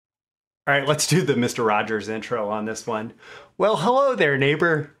All right, let's do the Mr. Rogers intro on this one. Well, hello there,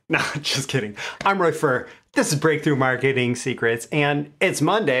 neighbor. No, just kidding. I'm Roy Furr. This is Breakthrough Marketing Secrets, and it's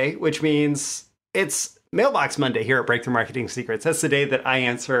Monday, which means it's Mailbox Monday here at Breakthrough Marketing Secrets. That's the day that I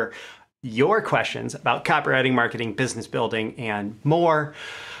answer your questions about copywriting, marketing, business building, and more.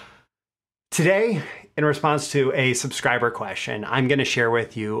 Today, in response to a subscriber question, I'm going to share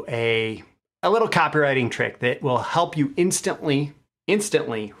with you a little copywriting trick that will help you instantly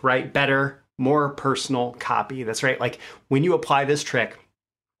write better, more personal copy. That's right. Like when you apply this trick,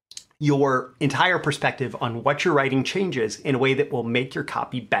 your entire perspective on what you're writing changes in a way that will make your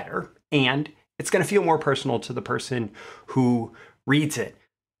copy better. And it's going to feel more personal to the person who reads it.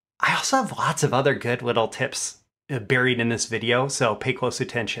 I also have lots of other good little tips buried in this video, so pay close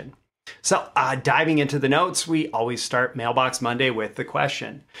attention. So diving into the notes, we always start Mailbox Monday with the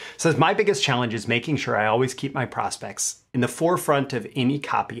question. It says, my biggest challenge is making sure I always keep my prospects in the forefront of any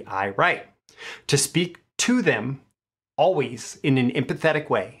copy I write. To speak to them always in an empathetic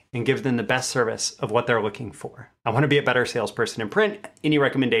way and give them the best service of what they're looking for. I want to be a better salesperson in print. Any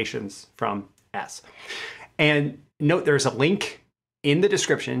recommendations from S? And note there's a link in the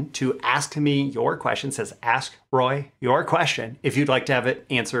description to ask me your question. It says, ask Roy your question if you'd like to have it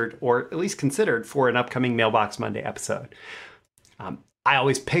answered or at least considered for an upcoming Mailbox Monday episode. I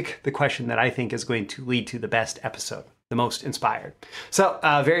always pick the question that I think is going to lead to the best episode, the most inspired. So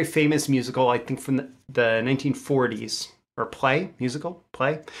a very famous musical, I think from the 1940s, or musical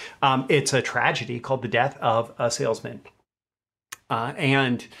play. It's a tragedy called The Death of a Salesman.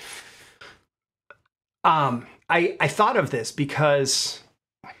 I thought of this because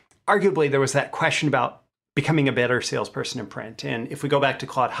arguably there was that question about becoming a better salesperson in print. And if we go back to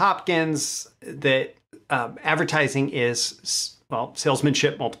Claude Hopkins, that advertising is, well,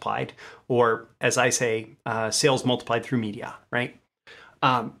 salesmanship multiplied, or as I say, sales multiplied through media, right?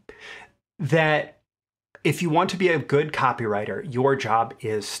 That if you want to be a good copywriter, your job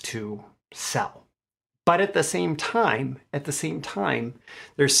is to sell. But at the same time,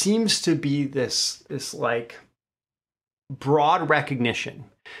 there seems to be this like broad recognition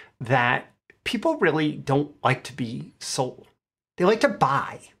that people really don't like to be sold. They like to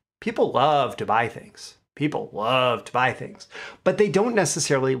buy. People love to buy things. But they don't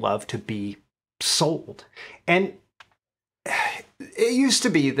necessarily love to be sold. And it used to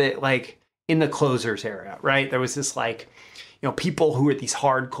be that, like, in the closers era, right? There was this, like, people who were these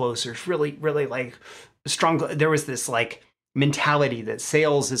hard closers, really, really like strong. There was this like mentality that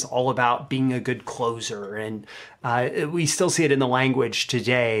sales is all about being a good closer. And we still see it in the language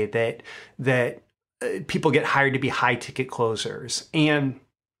today that people get hired to be high ticket closers. And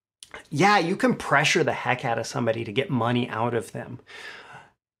yeah, you can pressure the heck out of somebody to get money out of them.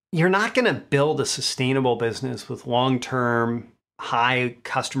 You're not going to build a sustainable business with long-term high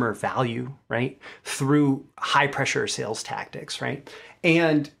customer value, right? Through high pressure sales tactics, right?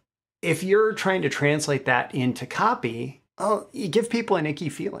 And if you're trying to translate that into copy, you give people an icky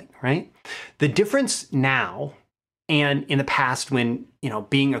feeling, right? The difference now and in the past when,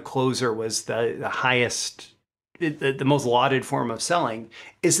 being a closer was the highest, the most lauded form of selling,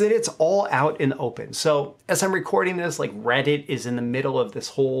 is that it's all out in the open. So as I'm recording this, like Reddit is in the middle of this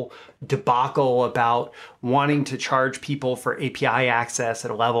whole debacle about wanting to charge people for API access at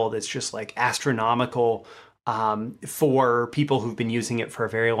a level that's just like astronomical for people who've been using it for a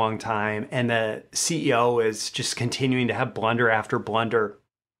very long time. And the CEO is just continuing to have blunder after blunder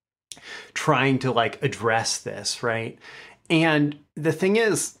trying to like address this, right? And the thing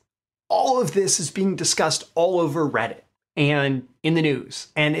is, all of this is being discussed all over Reddit and in the news.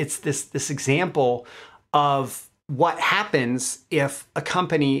 And it's this example of what happens if a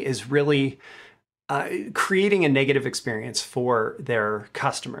company is really creating a negative experience for their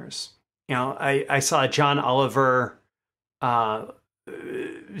customers. I saw a John Oliver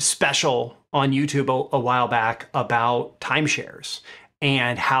special on YouTube a while back about timeshares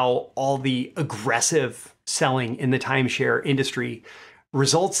and how all the aggressive selling in the timeshare industry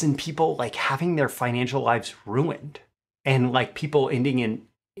results in people like having their financial lives ruined and like people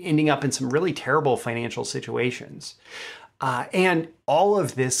ending up in some really terrible financial situations. And all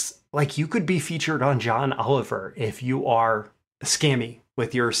of this, like, you could be featured on John Oliver if you are scammy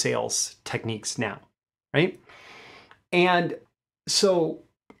with your sales techniques now, right? And so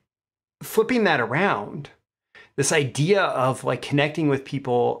flipping that around, this idea of like connecting with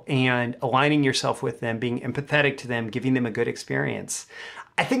people and aligning yourself with them, being empathetic to them, giving them a good experience.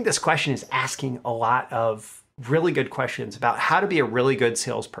 I think this question is asking a lot of really good questions about how to be a really good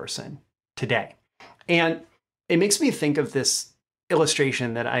salesperson today. And it makes me think of this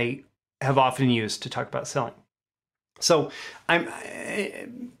illustration that I have often used to talk about selling. So I'm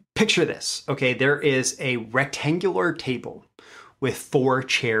picture this, okay? There is a rectangular table with 4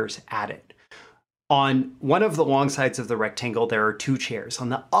 chairs at it. On one of the long sides of the rectangle, there are 2 chairs. On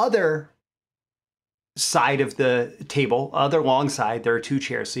the other side of the table, other long side, there are 2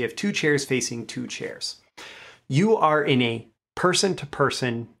 chairs. So you have 2 chairs facing 2 chairs. You are in a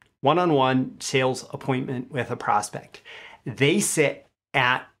person-to-person, one-on-one sales appointment with a prospect. They sit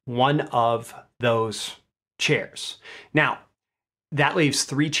at one of those chairs. Now, that leaves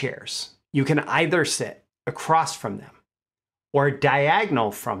 3 chairs. You can either sit across from them, or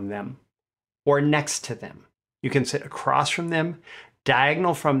diagonal from them, or next to them. You can sit across from them,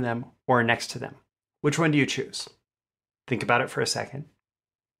 diagonal from them, or next to them. Which one do you choose? Think about it for a second.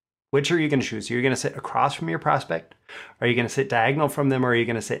 Which are you going to choose? Are you going to sit across from your prospect? Are you going to sit diagonal from them, or are you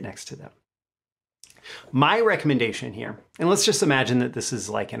going to sit next to them? My recommendation here, and let's just imagine that this is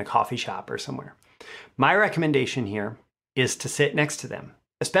like in a coffee shop or somewhere. My recommendation here is to sit next to them,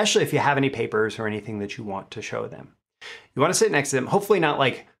 especially if you have any papers or anything that you want to show them. You want to sit next to them, hopefully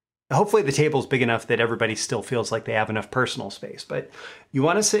the table's big enough that everybody still feels like they have enough personal space, but you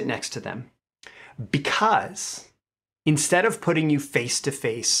want to sit next to them because instead of putting you face to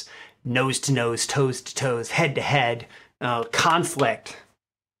face, nose to nose, toes to toes, head to head, conflict,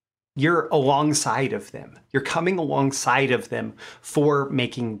 you're alongside of them. You're coming alongside of them for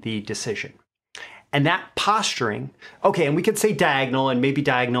making the decision. And that posturing, okay, and we could say diagonal, and maybe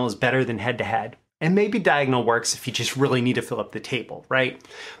diagonal is better than head to head. And maybe diagonal works if you just really need to fill up the table, right?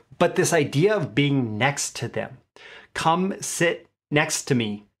 But this idea of being next to them, come sit next to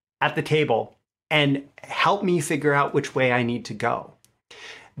me at the table and help me figure out which way I need to go.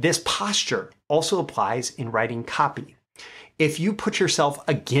 This posture also applies in writing copy. If you put yourself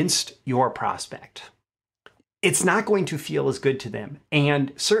against your prospect, it's not going to feel as good to them.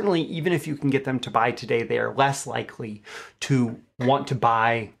 And certainly, even if you can get them to buy today, they are less likely to want to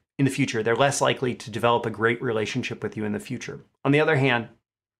buy in the future. They're less likely to develop a great relationship with you in the future. On the other hand,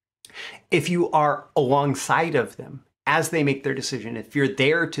 if you are alongside of them as they make their decision, if you're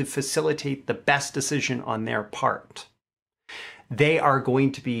there to facilitate the best decision on their part, they are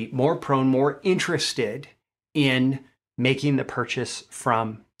going to be more prone, more interested in making the purchase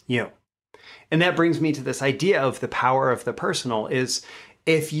from you. And that brings me to this idea of the power of the personal is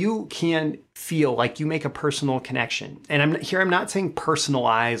if you can feel like you make a personal connection, and I'm not saying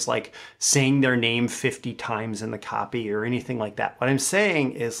personalize, like saying their name 50 times in the copy or anything like that. What I'm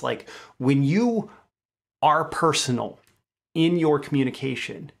saying is like when you are personal in your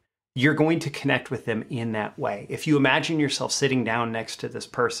communication, you're going to connect with them in that way. If you imagine yourself sitting down next to this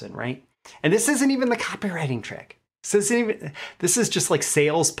person, right? And this isn't even the copywriting trick. This is just like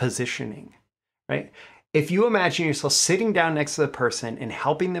sales positioning, right? If you imagine yourself sitting down next to the person and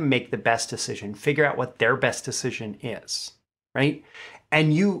helping them make the best decision, figure out what their best decision is, right?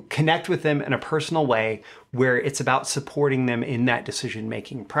 And you connect with them in a personal way where it's about supporting them in that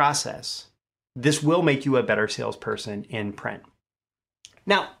decision-making process, this will make you a better salesperson in print.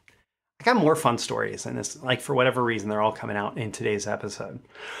 Now, I got more fun stories, and this, like for whatever reason, they're all coming out in today's episode.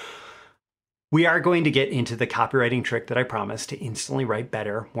 We are going to get into the copywriting trick that I promised to instantly write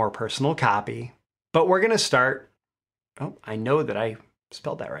better, more personal copy. But we're going to start. Oh, I know that I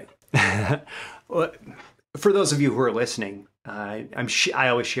spelled that right. For those of you who are listening, I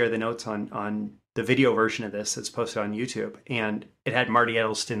always share the notes on the video version of this that's posted on YouTube, and it had Marty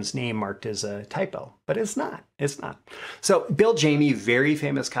Edelston's name marked as a typo, but it's not. It's not. So Bill Jamie, very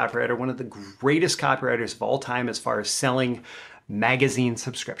famous copywriter, one of the greatest copywriters of all time as far as selling magazine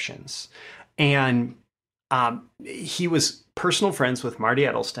subscriptions, and he was personal friends with Marty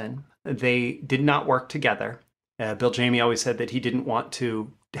Edelston. They did not work together. Bill Jamie always said that he didn't want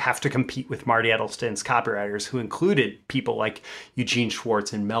to have to compete with Marty Edelston's copywriters, who included people like Eugene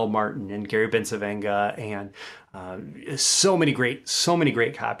Schwartz and Mel Martin and Gary Bencivenga and so many great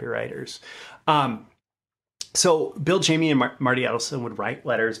copywriters. So Bill Jamie and Marty Edelston would write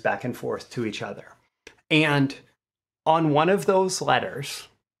letters back and forth to each other. And on one of those letters,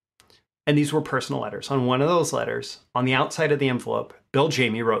 and these were personal letters, on one of those letters, on the outside of the envelope, Bill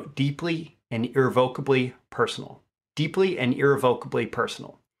Jamie wrote deeply and irrevocably personal. Deeply and irrevocably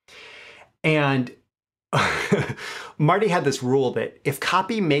personal. And Marty had this rule that if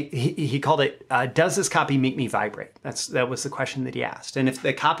copy he called it, does this copy make me vibrate? That was the question that he asked. And if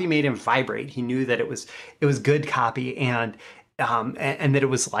the copy made him vibrate, he knew that it was good copy, and and that it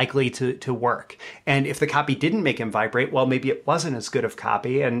was likely to work. And if the copy didn't make him vibrate, well, maybe it wasn't as good of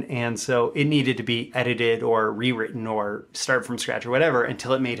copy, and so it needed to be edited or rewritten or start from scratch or whatever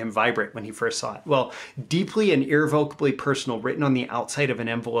until it made him vibrate when he first saw it. Well, deeply and irrevocably personal, written on the outside of an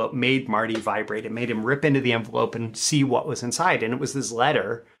envelope, made Marty vibrate. It made him rip into the envelope and see what was inside. And it was this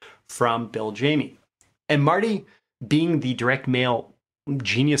letter from Bill Jamie. And Marty, being the direct mail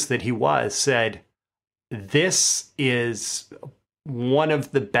genius that he was, said, "This is one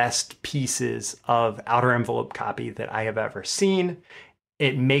of the best pieces of outer envelope copy that I have ever seen.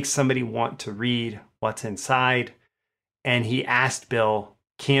 It makes somebody want to read what's inside." And he asked Bill,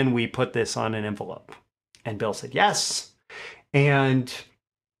 "Can we put this on an envelope?" And Bill said yes. And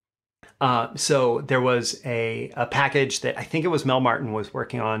so there was a package that I think it was Mel Martin was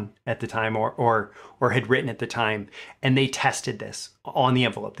working on at the time, or had written at the time, and they tested this on the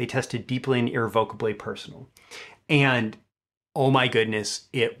envelope. They tested deeply and irrevocably personal, and oh my goodness,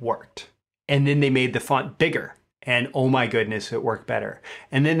 it worked. And then they made the font bigger, and oh my goodness, it worked better.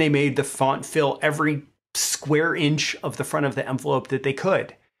 And then they made the font fill every square inch of the front of the envelope that they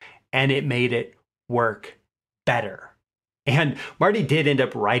could, and it made it work better. And Marty did end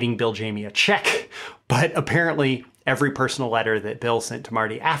up writing Bill Jamie a check, but apparently every personal letter that Bill sent to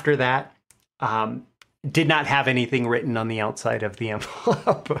Marty after that did not have anything written on the outside of the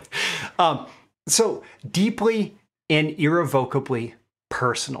envelope. So deeply and irrevocably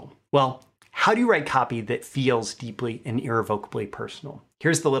personal. Well, how do you write copy that feels deeply and irrevocably personal?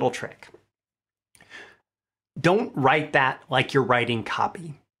 Here's the little trick. Don't write that like you're writing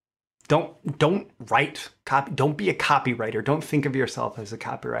copy. Don't write copy. Don't be a copywriter. Don't think of yourself as a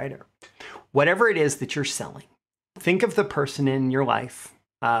copywriter. Whatever it is that you're selling, think of the person in your life.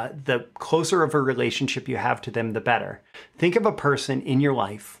 The closer of a relationship you have to them, the better. Think of a person in your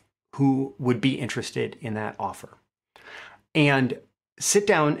life who would be interested in that offer. And sit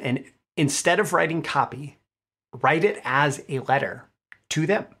down and instead of writing copy, write it as a letter to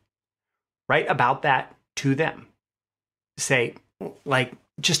them. Write about that to them. Say, like,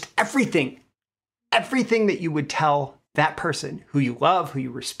 just everything that you would tell that person who you love, who you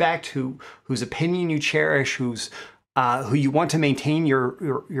respect, whose opinion you cherish, who you want to maintain your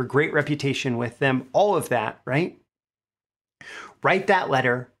great reputation with them, all of that, right? Write that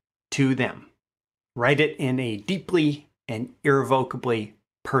letter to them. Write it in a deeply and irrevocably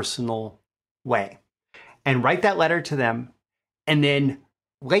personal way. And write that letter to them. And then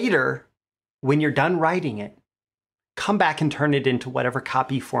later, when you're done writing it, come back and turn it into whatever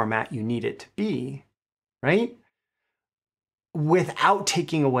copy format you need it to be, right? Without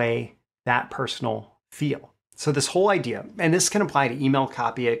taking away that personal feel. So this whole idea, and this can apply to email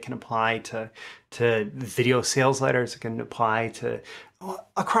copy, it can apply to video sales letters, it can apply to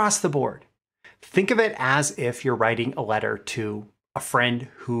across the board. Think of it as if you're writing a letter to a friend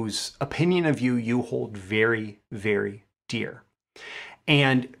whose opinion of you hold very, very dear.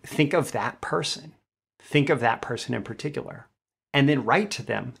 And think of that person. Think of that person in particular, and then write to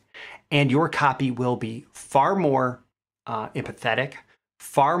them, and your copy will be far more empathetic,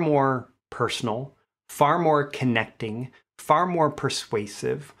 far more personal, far more connecting, far more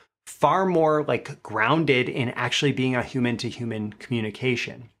persuasive, far more like grounded in actually being a human-to-human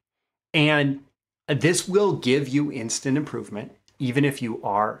communication. And this will give you instant improvement, even if you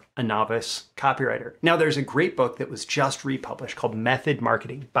are a novice copywriter. Now, there's a great book that was just republished called Method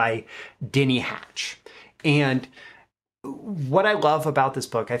Marketing by Denny Hatch. And what I love about this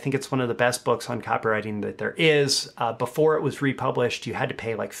book, I think it's one of the best books on copywriting that there is. Before it was republished, you had to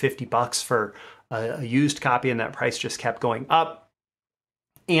pay like $50 for a used copy, and that price just kept going up.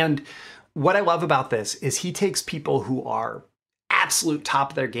 And what I love about this is he takes people who are absolute top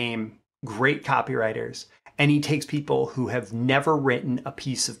of their game, great copywriters, and he takes people who have never written a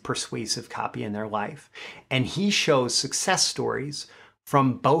piece of persuasive copy in their life. And he shows success stories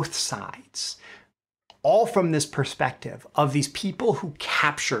from both sides, all from this perspective of these people who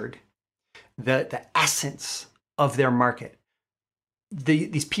captured the essence of their market.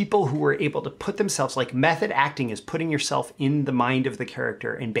 These people who were able to put themselves, like method acting is putting yourself in the mind of the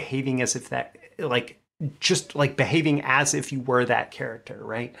character and behaving as if that, just like behaving as if you were that character,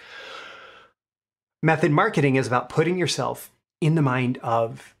 right? Method marketing is about putting yourself in the mind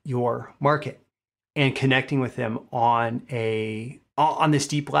of your market and connecting with them on this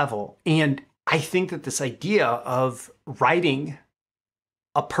deep level. And I think that this idea of writing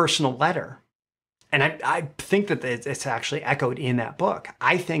a personal letter, and I think that it's actually echoed in that book.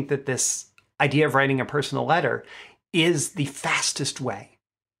 I think that this idea of writing a personal letter is the fastest way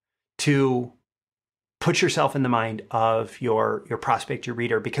to put yourself in the mind of your prospect, your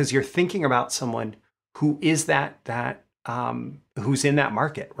reader, because you're thinking about someone who is that who's in that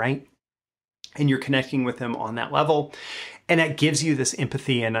market, right? And you're connecting with them on that level. And that gives you this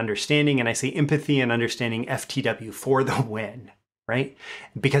empathy and understanding. And I say empathy and understanding FTW for the win, right?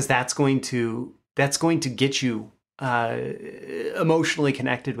 Because that's going to get you emotionally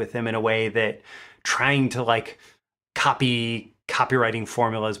connected with them in a way that trying to like copy copywriting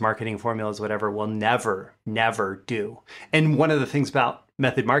formulas, marketing formulas, whatever, will never do. And one of the things about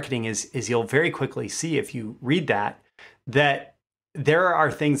method marketing is you'll very quickly see if you read that there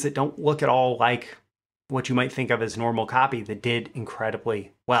are things that don't look at all like what you might think of as normal copy that did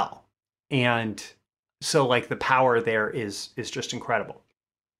incredibly well. And so like the power there is just incredible.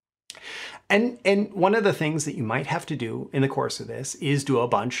 And one of the things that you might have to do in the course of this is do a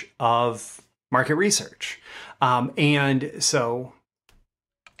bunch of market research. And so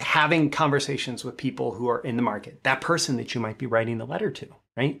having conversations with people who are in the market, that person that you might be writing the letter to,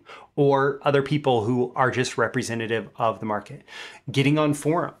 right? Or other people who are just representative of the market, getting on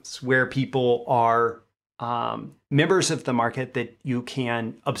forums where people are members of the market that you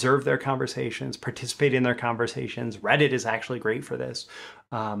can observe their conversations, participate in their conversations. Reddit is actually great for this.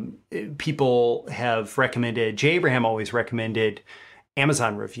 People have recommended, Jay Abraham always recommended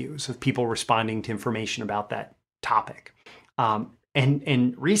Amazon reviews of people responding to information about that topic.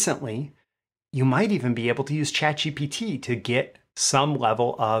 And recently, you might even be able to use ChatGPT to get some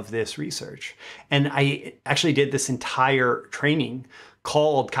level of this research. And I actually did this entire training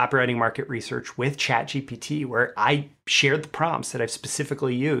called Copywriting Market Research with ChatGPT, where I shared the prompts that I've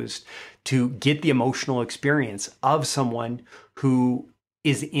specifically used to get the emotional experience of someone who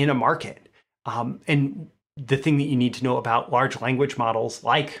is in a market. And the thing that you need to know about large language models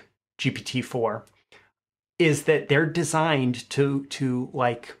like GPT-4 is that they're designed to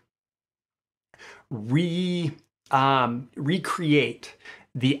like recreate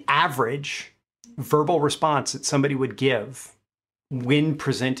the average verbal response that somebody would give when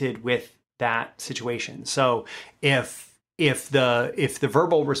presented with that situation. So if the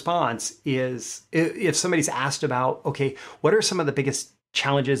verbal response is, if somebody's asked about, okay, what are some of the biggest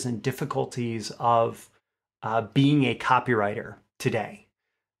challenges and difficulties of being a copywriter today?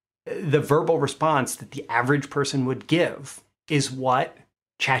 The verbal response that the average person would give is what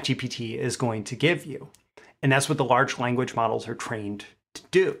ChatGPT is going to give you. And that's what the large language models are trained to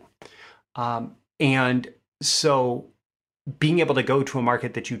do. And so being able to go to a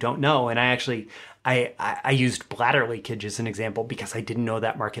market that you don't know, and I used bladder leakage as an example because I didn't know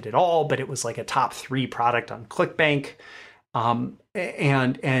that market at all, but it was like a top 3 product on ClickBank.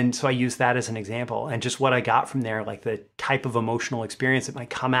 And so I used that as an example, and just what I got from there, like the type of emotional experience that might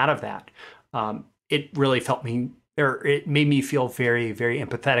come out of that. It really it made me feel very, very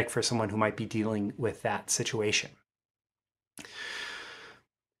empathetic for someone who might be dealing with that situation.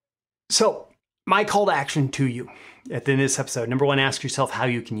 So my call to action to you at the end of this episode, number 1, ask yourself how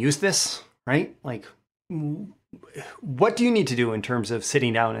you can use this, right? Like, what do you need to do in terms of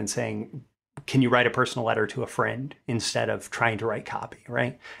sitting down and saying, can you write a personal letter to a friend instead of trying to write copy,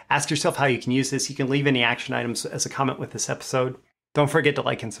 right? Ask yourself how you can use this. You can leave any action items as a comment with this episode. Don't forget to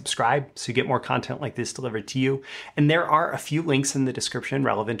like and subscribe so you get more content like this delivered to you. And there are a few links in the description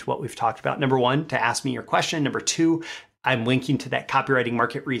relevant to what we've talked about. Number 1, to ask me your question. Number 2, I'm linking to that copywriting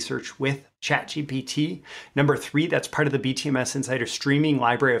market research with ChatGPT. Number 3, that's part of the BTMS Insider streaming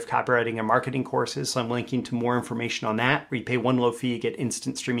library of copywriting and marketing courses. So I'm linking to more information on that, where you pay 1 low fee, you get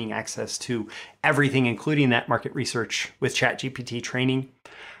instant streaming access to everything, including that market research with ChatGPT training.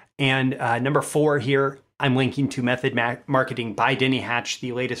 And number 4 here, I'm linking to Method Marketing by Denny Hatch,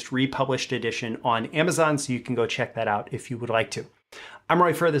 the latest republished edition on Amazon, so you can go check that out if you would like to. I'm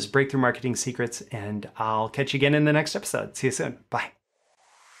Roy Furr, this is Breakthrough Marketing Secrets, and I'll catch you again in the next episode. See you soon. Bye.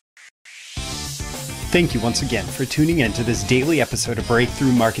 Thank you once again for tuning in to this daily episode of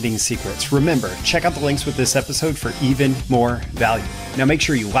Breakthrough Marketing Secrets. Remember, check out the links with this episode for even more value. Now make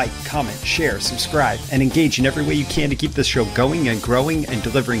sure you like, comment, share, subscribe, and engage in every way you can to keep this show going and growing and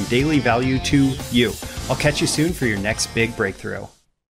delivering daily value to you. I'll catch you soon for your next big breakthrough.